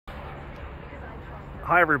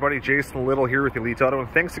Hi everybody, Jayson Little here with Elite Auto, and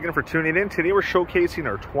thanks again for tuning in. Today we're showcasing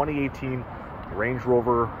our 2018 Range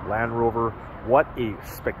Rover, Land Rover. What a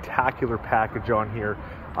spectacular package on here.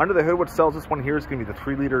 Under the hood, what sells this one here is going to be the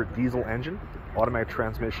 3-liter diesel engine, automatic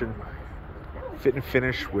transmission, fit and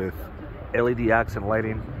finish with LED accent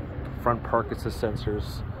lighting, front park assist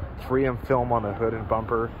sensors, 3M film on the hood and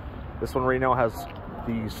bumper. This one right now has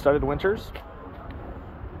the studded winters.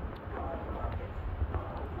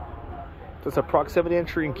 It's a proximity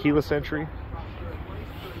entry and keyless entry.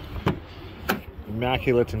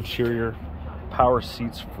 Immaculate interior, power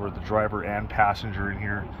seats for the driver and passenger in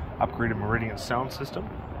here. Upgraded Meridian sound system.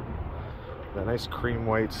 That nice cream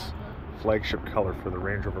white flagship color for the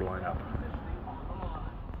Range Rover lineup.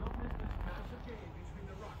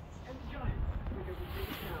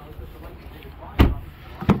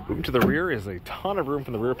 Moving to the rear is a ton of room for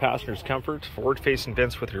the rear passenger's comfort. Forward-facing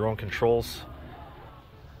vents with your own controls.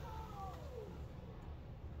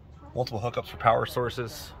 Multiple hookups for power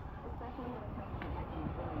sources.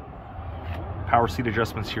 Power seat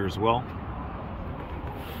adjustments here as well.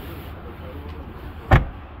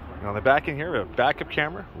 And on the back in here, we have backup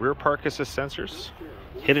camera, rear park assist sensors,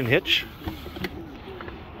 hidden hitch.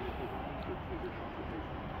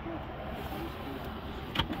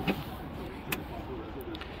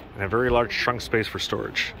 And a very large trunk space for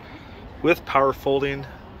storage, with power folding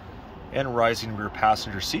and rising rear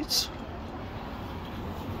passenger seats.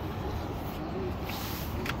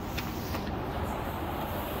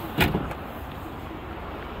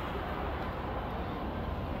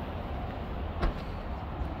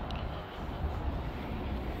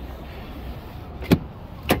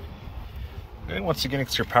 And once again,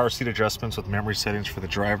 it's your power seat adjustments with memory settings for the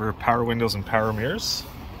driver, power windows and power mirrors.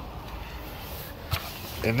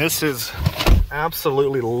 And this is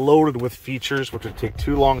absolutely loaded with features which would take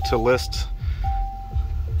too long to list.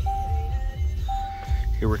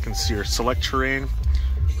 Here we can see our select terrain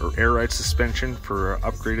or air ride suspension for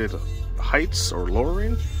upgraded heights or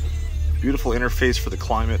lowering. Beautiful interface for the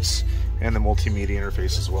climates and the multimedia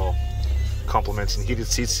interface as well. Complementing heated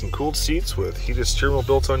seats and cooled seats with heated steering wheel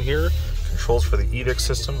built on here. Controls for the EDIC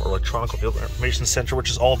system or electronic vehicle information center, which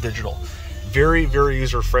is all digital. Very, very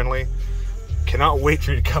user friendly. Cannot wait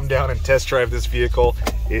for you to come down and test drive this vehicle.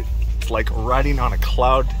 It's like riding on a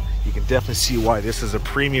cloud. You can definitely see why this is a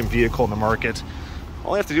premium vehicle in the market.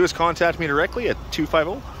 All you have to do is contact me directly at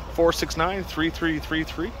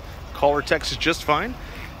 250-469-3333. Call or text is just fine.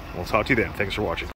 We'll talk to you then. Thanks for watching.